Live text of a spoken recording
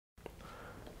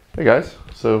Hey guys,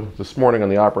 so this morning on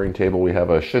the operating table we have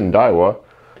a Shindaiwa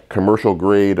commercial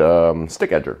grade stick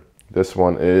edger. This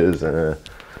one is a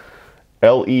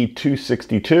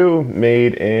LE262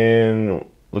 made in,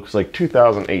 looks like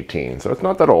 2018, so it's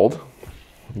not that old.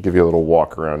 I'll give you a little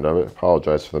walk around of it.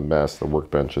 Apologize for the mess, the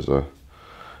workbench is a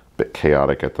bit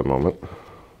chaotic at the moment.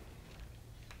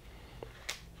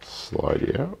 Slide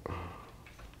you out.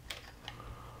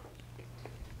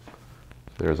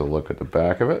 There's a look at the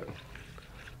back of it.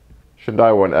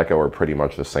 Shindaiwa and Echo are pretty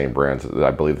much the same brands.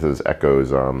 I believe this is Echo's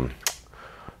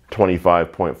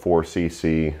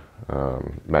 25.4cc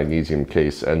magnesium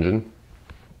case engine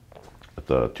with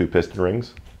the 2 piston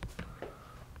rings.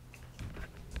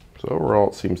 So overall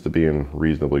it seems to be in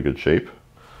reasonably good shape.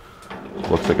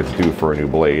 Looks like it's due for a new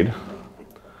blade.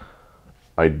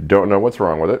 I don't know what's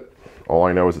wrong with it. All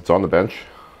I know is it's on the bench.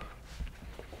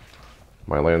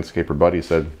 My landscaper buddy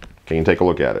said, can you take a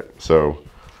look at it? So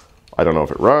I don't know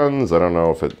if it runs, I don't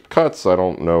know if it cuts, I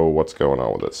don't know what's going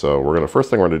on with it. So first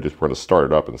thing we're gonna do is we're gonna start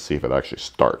it up and see if it actually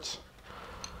starts.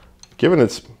 Given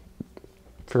its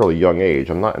fairly young age,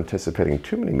 I'm not anticipating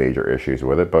too many major issues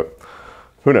with it, but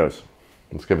who knows?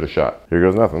 Let's give it a shot. Here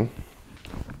goes nothing.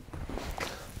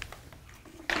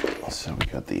 So we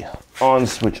got the on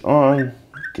switch on,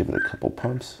 give it a couple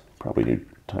pumps. Probably need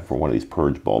time for one of these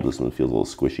purge bulbs. This one feels a little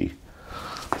squishy.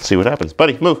 Let's see what happens.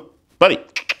 Buddy, move. Buddy,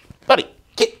 buddy.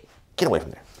 Get away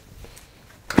from there.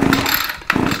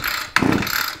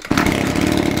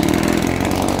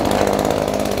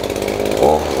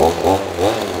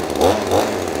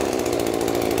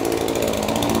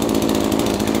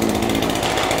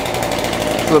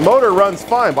 So the motor runs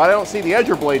fine, but I don't see the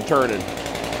edger blade turning.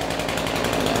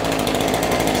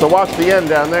 So watch the end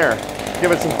down there.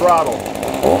 Give it some throttle.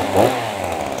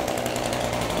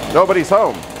 Nobody's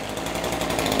home.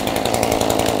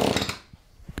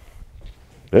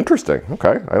 Interesting.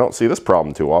 Okay, I don't see this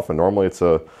problem too often. Normally it's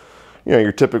a,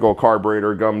 your typical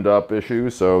carburetor gummed up issue.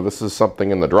 So this is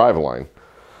something in the driveline.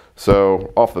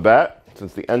 So off the bat,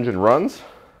 since the engine runs,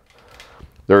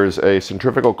 there's a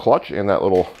centrifugal clutch in that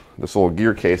this little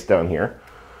gear case down here.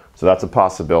 So that's a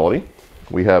possibility.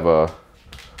 We have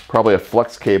probably a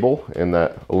flex cable in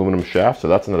that aluminum shaft. So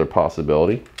that's another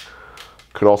possibility.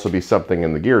 Could also be something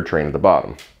in the gear train at the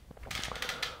bottom.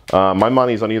 My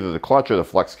money's on either the clutch or the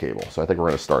flex cable, so I think we're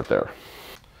going to start there.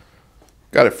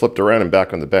 Got it flipped around and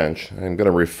back on the bench. I'm going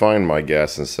to refine my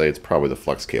guess and say it's probably the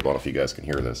flex cable. I don't know if you guys can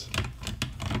hear this.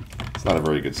 It's not a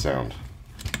very good sound.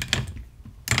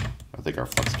 I think our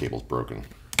flex cable's broken.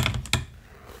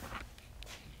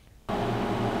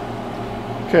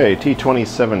 Okay,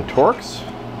 T27 Torx.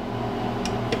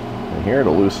 And here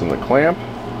to loosen the clamp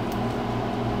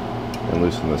and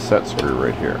loosen the set screw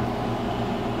right here.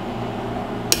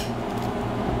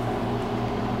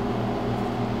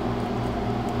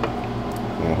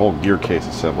 The whole gear case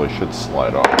assembly should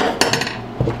slide off.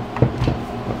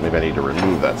 Maybe I need to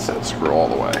remove that set screw all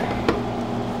the way.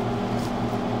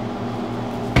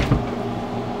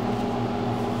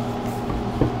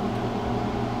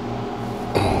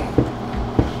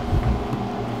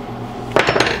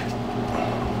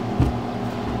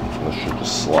 This should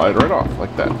just slide right off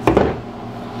like that.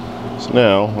 So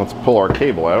now let's pull our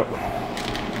cable out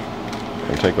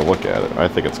and take a look at it. I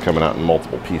think it's coming out in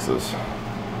multiple pieces.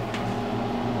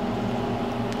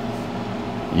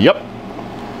 Yep,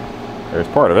 there's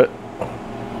part of it.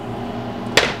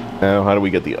 Now, how do we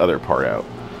get the other part out?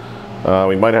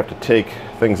 We might have to take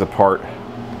things apart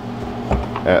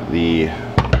at the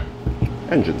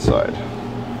engine side.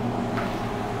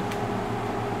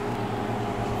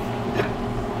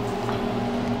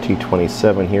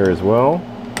 T27 here as well.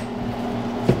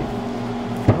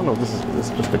 I don't know if this is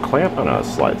just a clamp. Oh no, it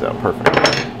slides out perfect.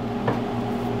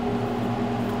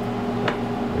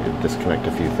 Disconnect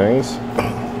a few things.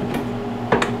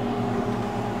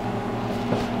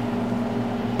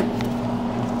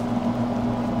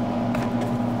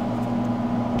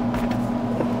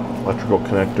 Electrical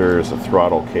connectors, a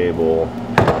throttle cable.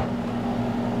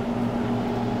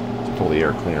 Let's pull the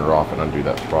air cleaner off and undo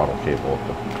that throttle cable with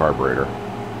the carburetor.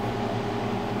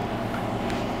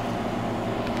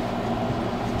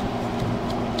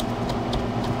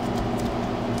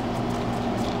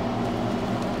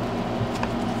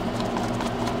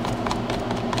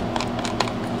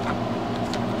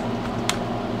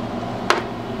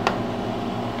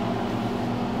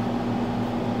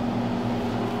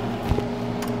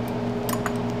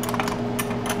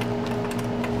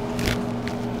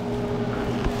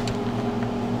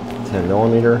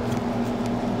 $10mm.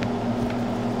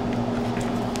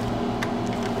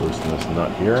 Loosen this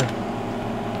nut here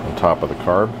on top of the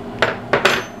carb.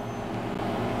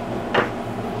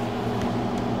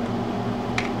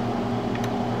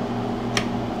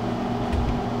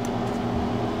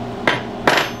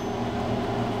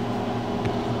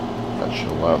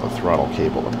 allow the throttle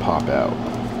cable to pop out.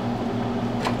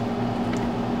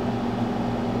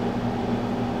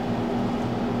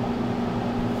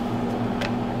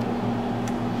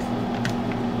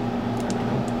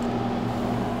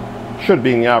 Should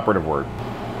be the operative word.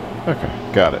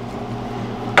 Okay, got it.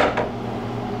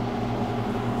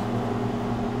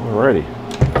 Alrighty.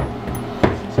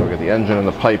 So we got the engine and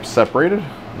the pipes separated.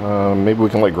 Maybe we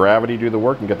can let gravity do the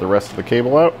work and get the rest of the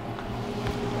cable out.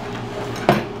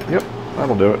 Yep,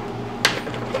 that'll do it.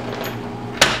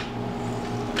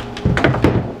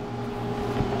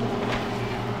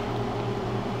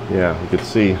 Yeah, you can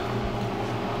see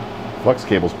flex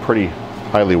cable's pretty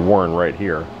highly worn right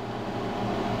here.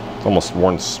 It's almost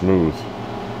worn smooth.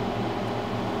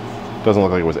 Doesn't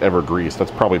look like it was ever greased. That's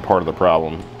probably part of the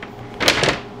problem.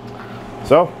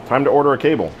 So, time to order a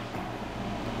cable.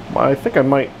 I think I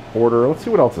might order, let's see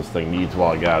what else this thing needs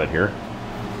while I got it here.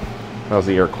 How's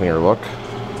the air cleaner look?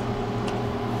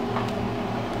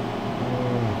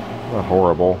 Not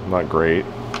horrible, not great.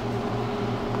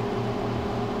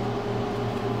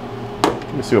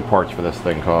 Let me see what parts for this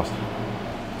thing cost.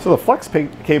 So the flex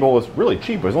cable was really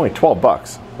cheap. It was only 12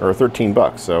 bucks or 13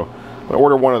 bucks. So I'm gonna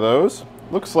order one of those.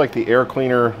 Looks like the air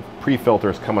cleaner pre-filter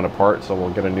is coming apart, so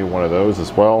we'll get a new one of those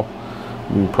as well.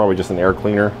 Probably just an air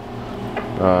cleaner.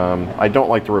 I don't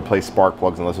like to replace spark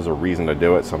plugs unless there's a reason to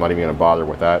do it, so I'm not even gonna bother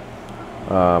with that.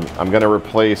 I'm gonna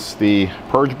replace the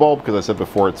purge bulb because I said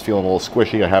before it's feeling a little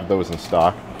squishy. I have those in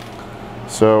stock.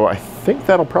 So I think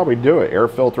that'll probably do it. Air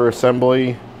filter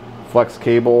assembly, flex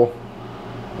cable,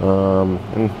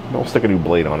 and I'll stick a new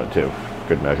blade on it too.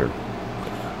 Good measure.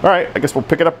 All right, I guess we'll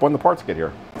pick it up when the parts get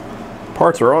here.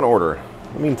 Parts are on order.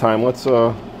 In the meantime, let's,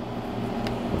 the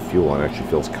fuel line actually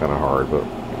feels kind of hard, but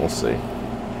we'll see.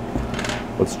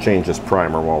 Let's change this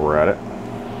primer while we're at it.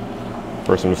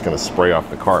 First, I'm just going to spray off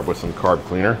the carb with some carb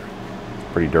cleaner.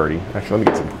 It's pretty dirty. Actually, let me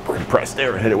get some compressed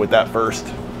air and hit it with that first.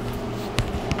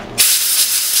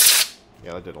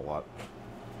 Yeah, that did a lot.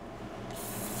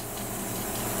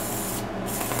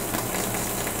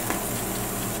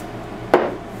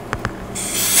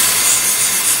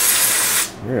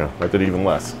 Yeah, that did even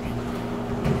less.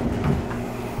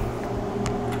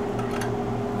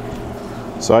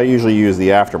 So I usually use the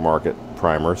aftermarket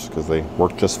primers because they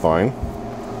work just fine.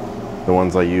 The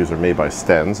ones I use are made by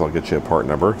Stens. I'll get you a part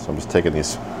number. So I'm just taking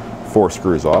these 4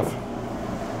 screws off.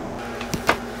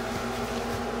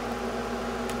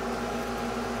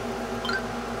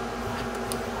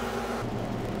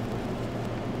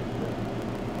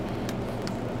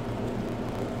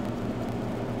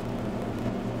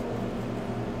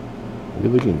 Are you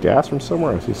leaking gas from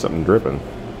somewhere? I see something dripping.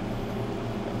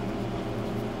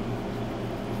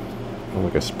 I don't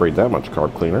think I sprayed that much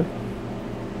carb cleaner.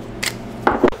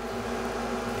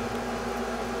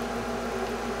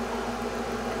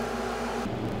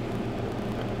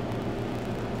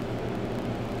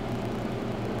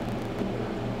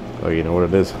 Oh, you know what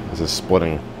it is? This is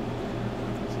splitting.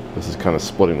 This is kind of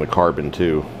splitting the carb in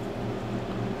two.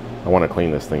 I want to clean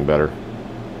this thing better.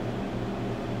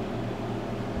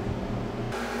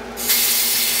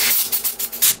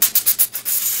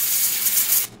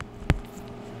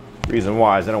 Reason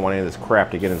why is I don't want any of this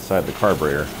crap to get inside the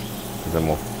carburetor, because then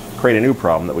we'll create a new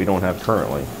problem that we don't have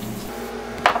currently.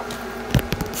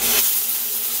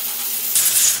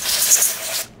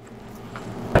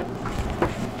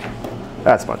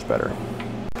 That's much better.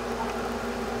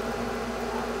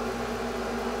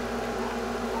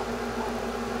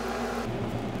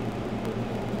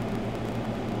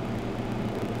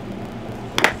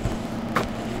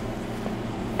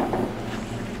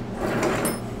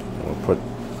 We'll put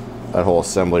that whole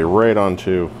assembly right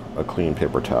onto a clean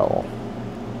paper towel.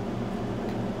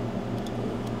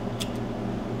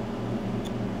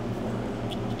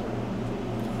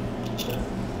 There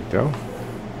we go.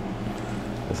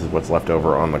 This is what's left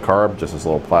over on the carb, just this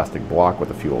little plastic block with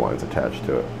the fuel lines attached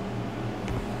to it.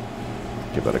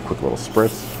 Give that a quick little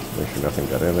spritz, make sure nothing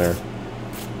got in there.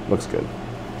 Looks good.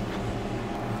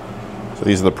 So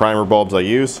these are the primer bulbs I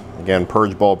use. Again,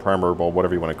 purge bulb, primer bulb,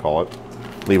 whatever you want to call it.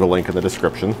 Leave a link in the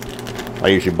description. I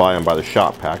usually buy them by the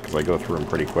shop pack because I go through them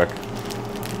pretty quick.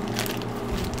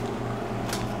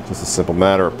 Just a simple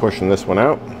matter of pushing this one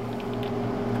out.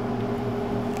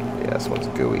 Yeah, this one's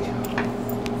gooey.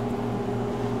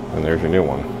 And there's your new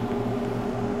one.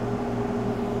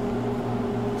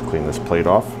 Let's clean this plate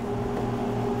off.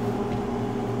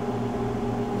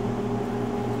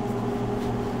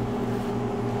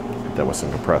 Get that with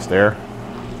some compressed air.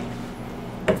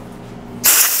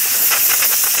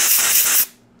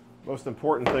 Most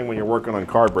important thing when you're working on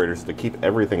carburetors is to keep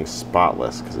everything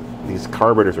spotless, because these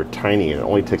carburetors are tiny and it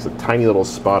only takes a tiny little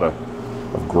spot of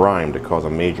of grime to cause a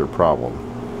major problem.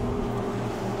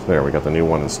 So there, we got the new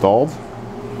one installed.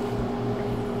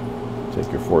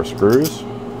 Take your 4 screws.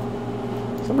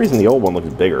 For some reason the old one looks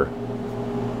bigger.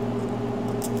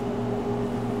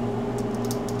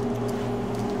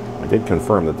 I did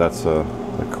confirm that that's the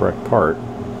correct part.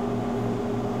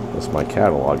 Unless my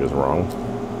catalog is wrong.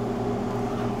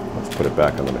 Let's put it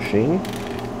back on the machine.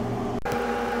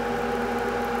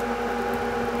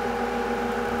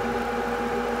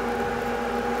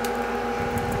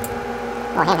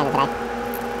 Oh, hand-handed today.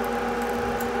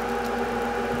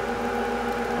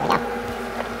 There we go.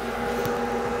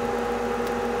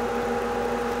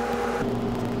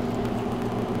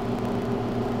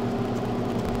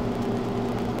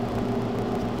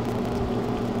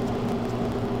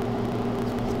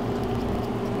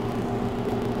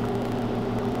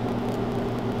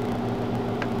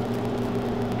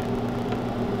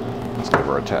 Let's give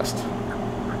her a test.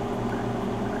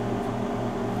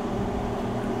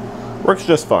 Works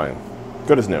just fine.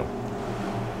 Good as new.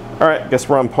 Alright, guess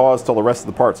we're on pause till the rest of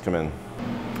the parts come in.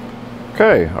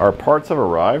 Okay, our parts have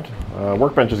arrived.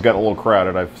 Workbench has gotten a little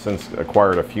crowded. I've since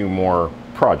acquired a few more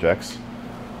projects.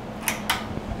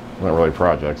 Not really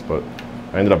projects, but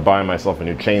I ended up buying myself a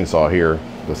new chainsaw here.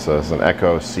 This is an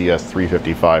Echo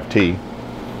CS-355T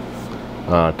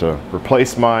to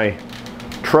replace my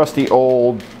trusty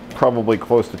old, probably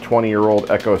close to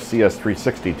 20-year-old Echo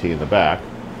CS-360T in the back.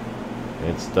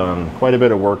 It's done quite a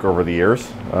bit of work over the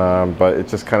years, but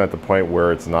it's just kind of at the point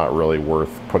where it's not really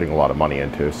worth putting a lot of money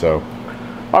into. So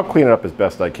I'll clean it up as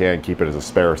best I can, keep it as a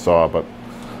spare saw, but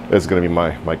it's going to be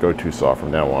my go-to saw from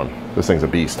now on. This thing's a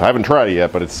beast. I haven't tried it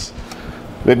yet, but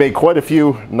they made quite a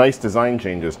few nice design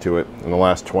changes to it in the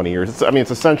last 20 years. I mean,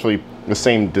 it's essentially the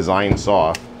same design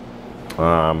saw.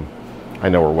 I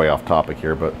know we're way off topic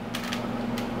here, but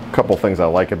a couple things I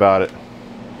like about it.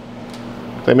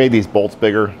 They made these bolts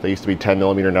bigger. They used to be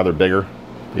 10mm, now they're bigger.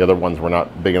 The other ones were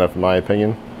not big enough in my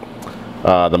opinion.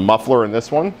 The muffler in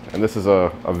this one, and this is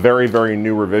a very, very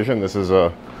new revision. This is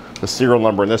the serial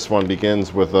number in this one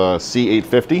begins with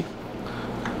C850.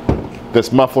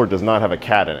 This muffler does not have a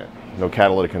cat in it, no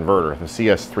catalytic converter. The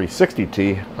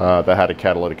CS360T that had a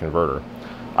catalytic converter.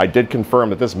 I did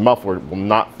confirm that this muffler will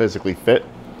not physically fit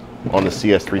on the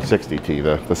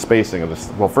CS360T. The spacing of this,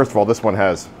 well, first of all, this one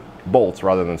has bolts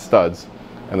rather than studs,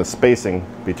 and the spacing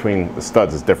between the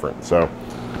studs is different. So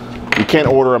you can't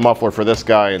order a muffler for this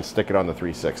guy and stick it on the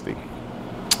 360.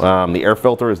 The air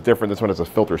filter is different. This one has a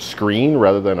filter screen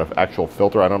rather than an actual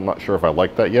filter. I'm not sure if I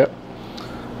like that yet.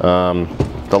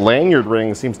 The lanyard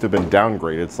ring seems to have been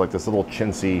downgraded. It's like this little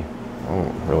chintzy, I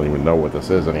don't really even know what this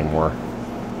is anymore.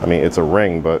 I mean, it's a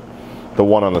ring, but the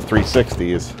one on the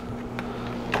 360 is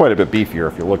quite a bit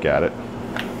beefier if you look at it.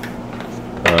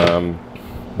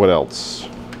 What else?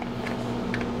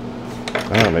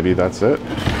 Maybe that's it.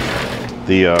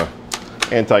 The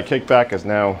anti-kickback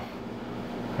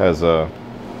has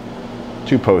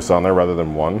 2 posts on there rather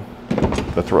than 1.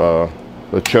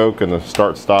 The choke and the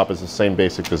start-stop is the same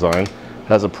basic design.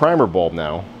 Has a primer bulb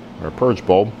now, or a purge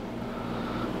bulb.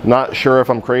 Not sure if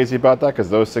I'm crazy about that, because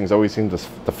those things always seem to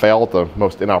fail at the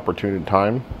most inopportune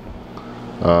time.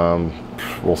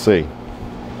 We'll see.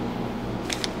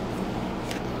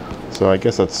 So I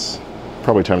guess that's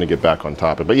probably time to get back on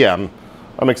topic. But yeah,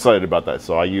 I'm excited about that.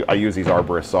 So I use these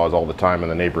arborist saws all the time in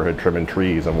the neighborhood, trimming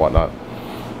trees and whatnot.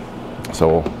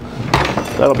 So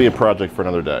that'll be a project for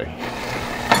another day.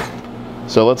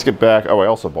 So let's get back. Oh, I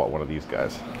also bought one of these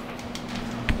guys.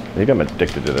 Maybe I'm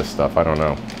addicted to this stuff. I don't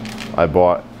know. I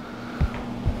bought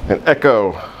an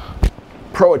Echo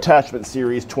Pro Attachment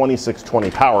Series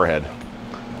 2620 power head.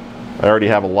 I already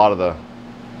have a lot of the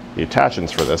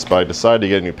attachments for this, but I decided to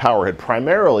get a new power head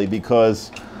primarily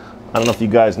because, I don't know if you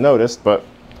guys noticed, but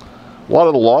a lot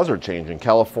of the laws are changing.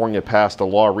 California passed a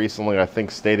law recently, I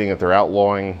think, stating that they're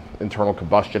outlawing internal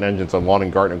combustion engines on lawn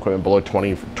and garden equipment below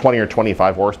 20 or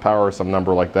 25 horsepower or some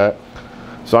number like that.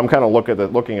 So I'm kind of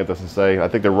looking at this and say, I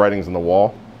think the writing's on the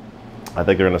wall. I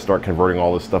think they're going to start converting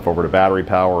all this stuff over to battery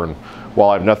power, and while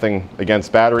I have nothing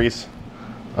against batteries,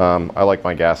 I like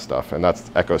my gas stuff, and that's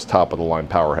Echo's top of the line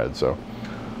power head. So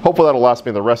hopefully that'll last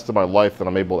me the rest of my life, that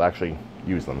I'm able to actually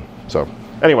use them. So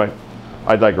anyway,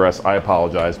 I digress. I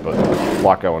apologize, but a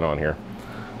lot going on here.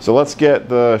 So let's get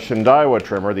the Shindaiwa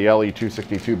trimmer, the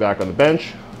LE262, back on the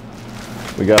bench.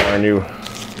 We got our new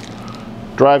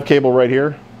drive cable right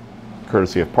here,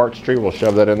 courtesy of Parts Tree. We'll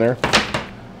shove that in there.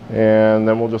 And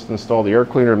then we'll just install the air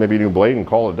cleaner, maybe a new blade, and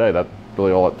call it a day. That's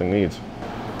really all that thing needs.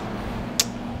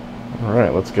 All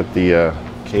right, let's get the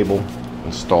cable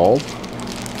installed.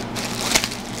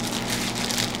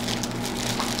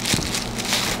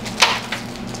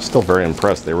 still very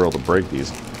impressed they were able to break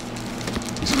these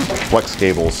flex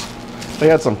cables. They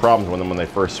had some problems with them when they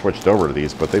first switched over to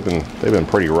these, but they've been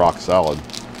pretty rock solid. In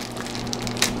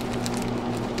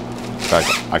fact,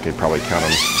 I could probably count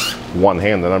on one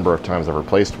hand the number of times I've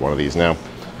replaced one of these now.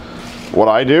 What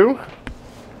I do,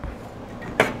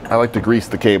 I like to grease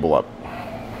the cable up.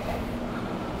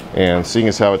 And seeing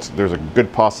as how there's a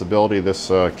good possibility this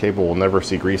cable will never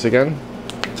see grease again,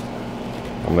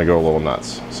 I'm gonna go a little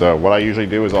nuts. So what I usually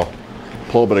do is I'll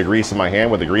pull a bit of grease in my hand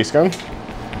with a grease gun,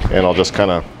 and I'll just kind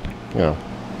of, you know,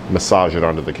 massage it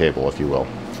onto the cable, if you will.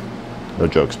 No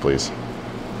jokes, please.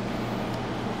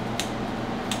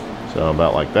 So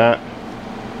about like that.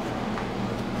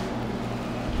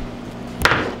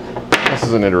 This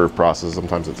is an iterative process.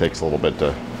 Sometimes it takes a little bit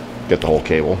to get the whole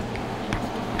cable.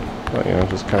 But, you know,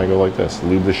 just kind of go like this.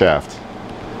 Lube the shaft.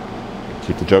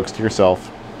 Keep the jokes to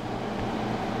yourself.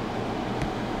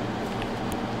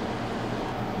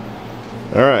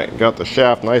 Alright, got the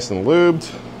shaft nice and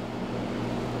lubed.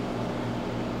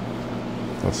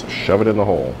 Let's shove it in the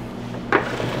hole.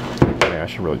 Yeah, I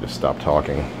should really just stop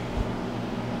talking.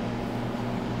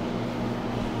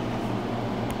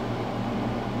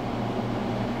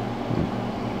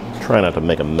 Try not to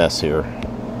make a mess here.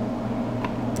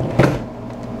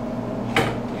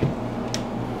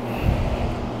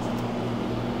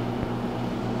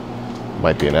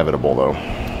 Might be inevitable though.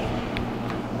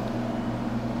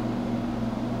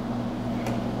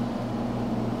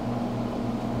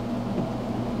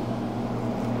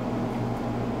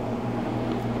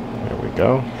 There we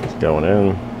go. It's going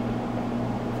in.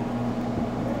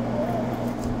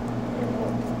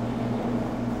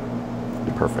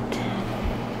 Perfect.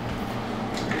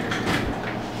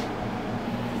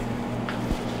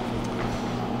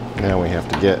 Now we have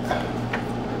to get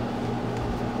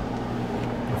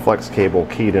the flex cable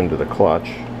keyed into the clutch.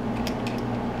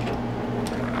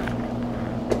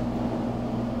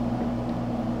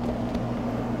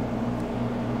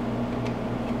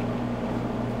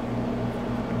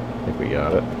 I think we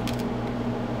got it.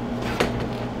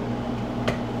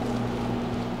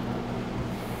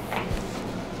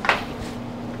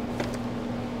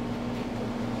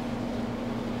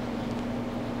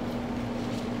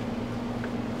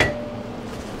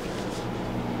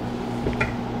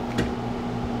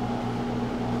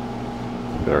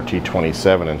 Get our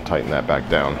T27 and tighten that back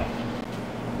down.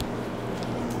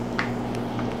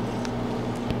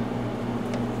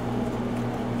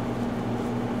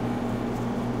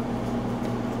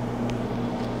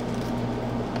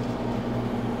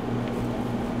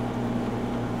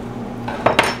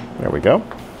 There we go.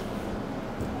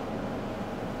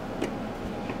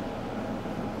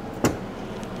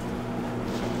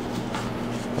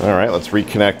 All right, let's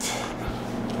reconnect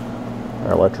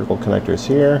our electrical connectors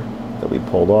here that we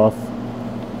pulled off.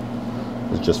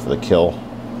 This is just for the kill.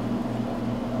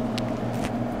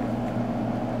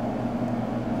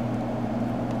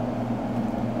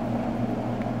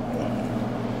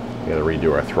 We gotta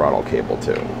redo our throttle cable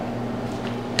too.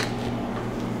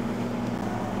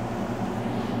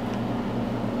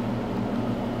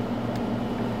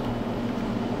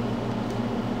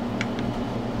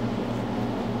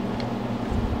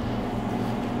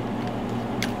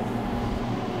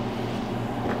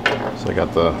 So I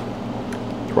got the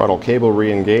throttle cable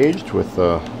re-engaged with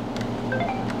that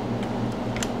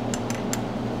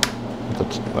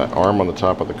arm on the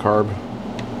top of the carb.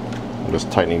 I'm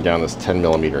just tightening down this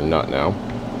 10mm nut now.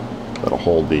 That'll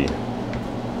hold the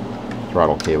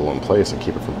throttle cable in place and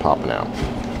keep it from popping out.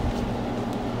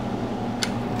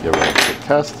 Give it a quick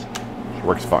test. It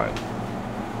works fine.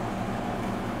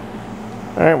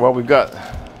 Alright, well, we've got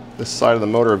this side of the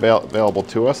motor available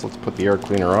to us. Let's put the air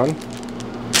cleaner on.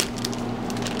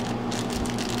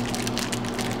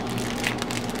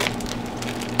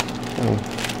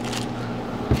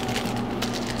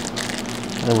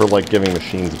 I never like giving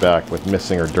machines back with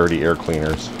missing or dirty air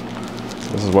cleaners.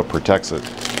 This is what protects it.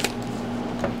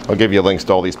 I'll give you links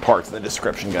to all these parts in the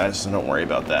description, guys, so don't worry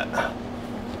about that.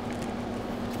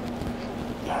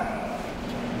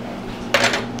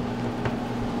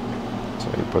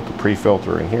 So you put the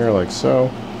pre-filter in here like so.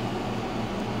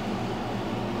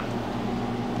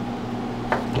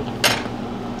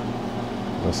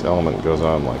 This element goes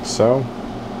on like so.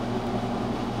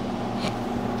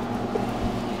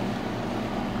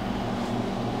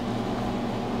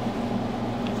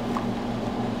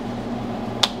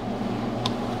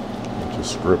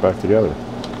 Screw it back together.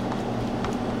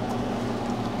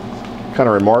 Kind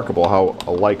of remarkable how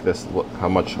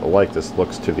much alike this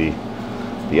looks to the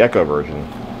Echo version.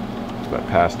 That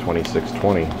past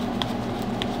 2620.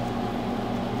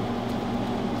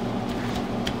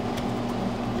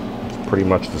 It's pretty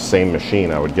much the same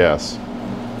machine, I would guess.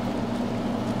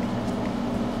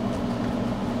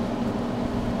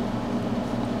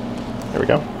 There we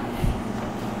go.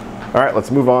 All right, let's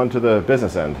move on to the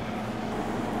business end.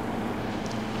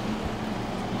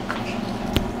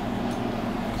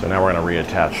 So now we're going to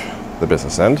reattach the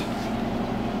business end.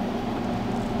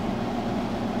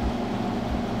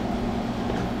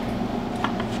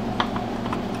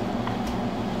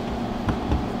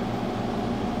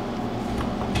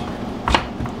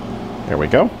 There we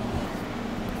go.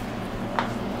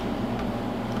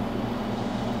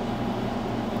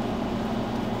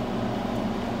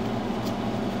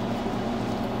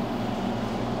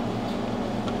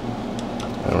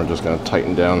 And we're just going to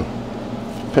tighten down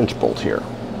the pinch bolt here.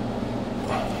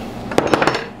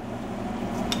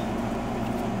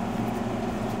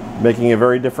 Making a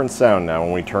very different sound now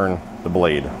when we turn the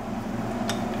blade.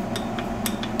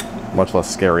 Much less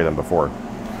scary than before.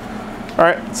 All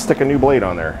right, let's stick a new blade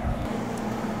on there.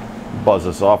 Buzz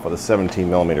this off with a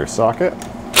 17mm socket.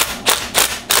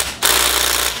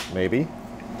 Maybe.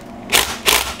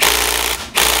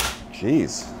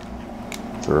 Jeez.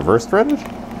 Is it reverse threaded?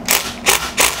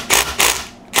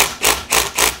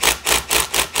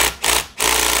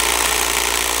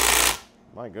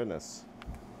 My goodness.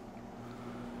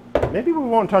 Maybe we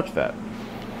won't touch that.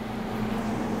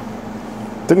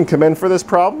 Didn't come in for this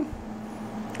problem.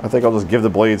 I think I'll just give the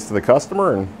blades to the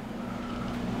customer, and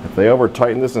if they over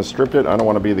tighten this and stripped it, I don't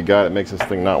want to be the guy that makes this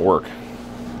thing not work.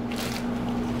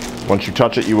 Once you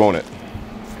touch it, you own it.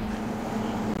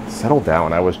 Settle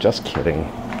down, I was just kidding.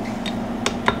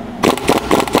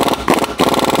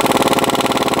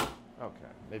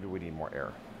 Okay, maybe we need more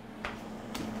air.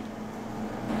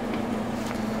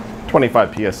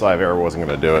 25 psi of air wasn't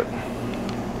going to do it.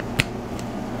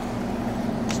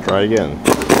 Let's try again.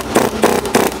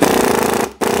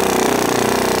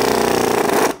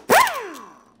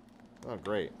 Oh,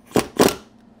 great.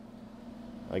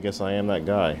 I guess I am that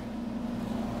guy.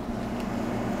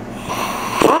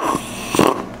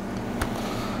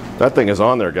 That thing is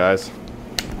on there, guys.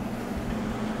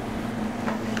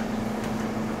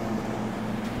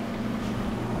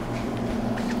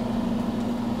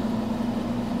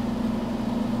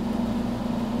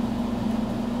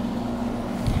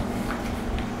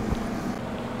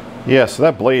 Yeah, so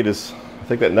that blade is, I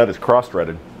think that nut is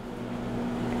cross-threaded.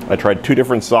 I tried 2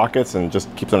 different sockets and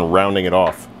just keeps on rounding it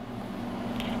off.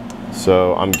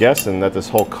 So I'm guessing that this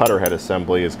whole cutter head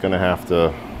assembly is going to have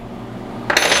to,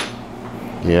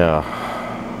 yeah,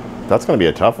 that's going to be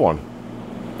a tough one.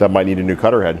 That might need a new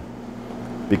cutter head.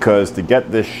 Because to get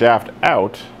this shaft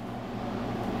out,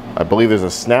 I believe there's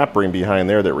a snap ring behind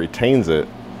there that retains it.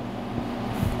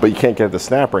 But you can't get the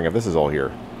snap ring if this is all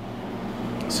here.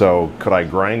 So could I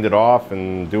grind it off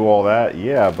and do all that?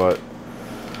 Yeah, but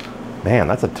man,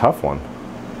 that's a tough one.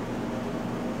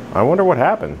 I wonder what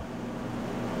happened.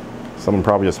 Someone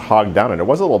probably just hogged down it. It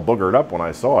was a little boogered up when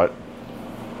I saw it.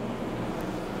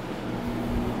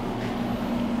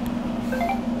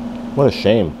 What a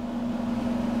shame.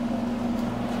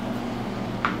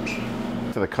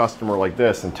 To the customer like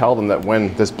this and tell them that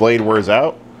when this blade wears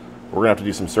out, we're gonna have to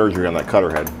do some surgery on that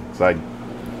cutter head. Because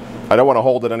I don't want to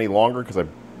hold it any longer because I'm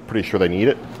pretty sure they need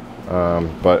it.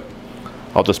 But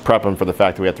I'll just prep them for the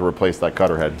fact that we have to replace that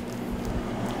cutter head.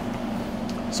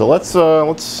 So let's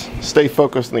stay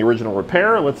focused on the original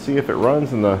repair. Let's see if it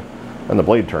runs and the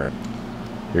blade turn.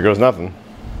 Here goes nothing.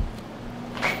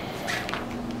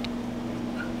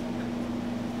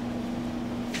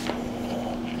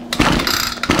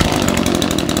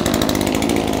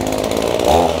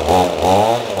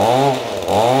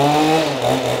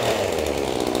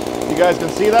 You guys can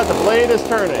see that the blade is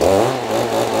turning.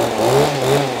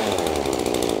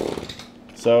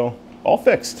 So all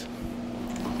fixed.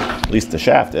 At least the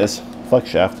shaft is, flex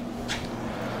shaft.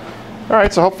 All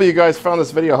right, so hopefully you guys found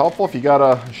this video helpful. If you got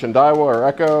a Shindaiwa or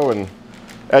Echo and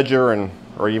edger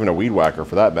or even a weed whacker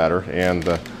for that matter,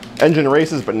 and engine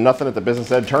races but nothing at the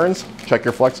business end turns, check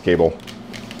your flex cable.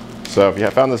 So if you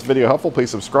have found this video helpful,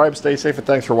 please subscribe, stay safe, and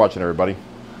thanks for watching, everybody.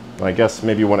 And I guess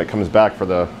maybe when it comes back for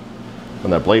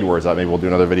when that blade wears out, maybe we'll do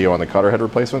another video on the cutter head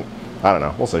replacement. I don't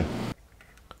know, we'll see.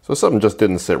 So something just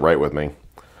didn't sit right with me.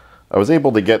 I was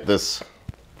able to get this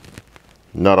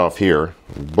nut off here,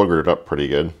 boogered it up pretty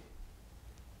good.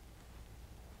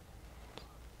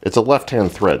 It's a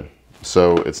left-hand thread,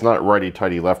 so it's not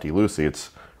righty-tighty, lefty-loosey, it's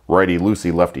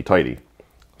righty-loosey, lefty-tighty.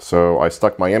 So I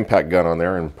stuck my impact gun on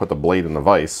there and put the blade in the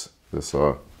vise, this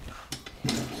old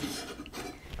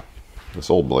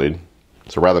blade.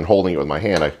 So rather than holding it with my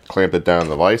hand, I clamped it down in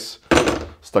the vise,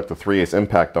 stuck the 3/8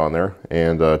 impact on there,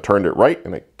 and turned it right,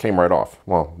 and it came right off.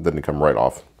 Well, it didn't come right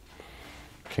off.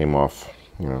 came off,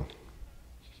 you know,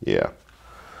 yeah.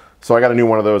 So I got a new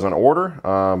one of those on order,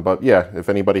 but yeah, if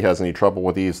anybody has any trouble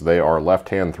with these, they are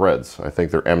left-hand threads. I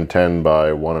think they're M10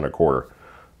 by 1 1/4.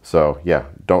 So yeah,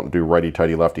 don't do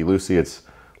righty-tighty, lefty-loosey. It's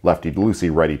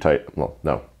lefty-loosey, righty-tight. Well,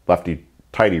 no,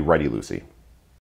 lefty-tighty, righty-loosey.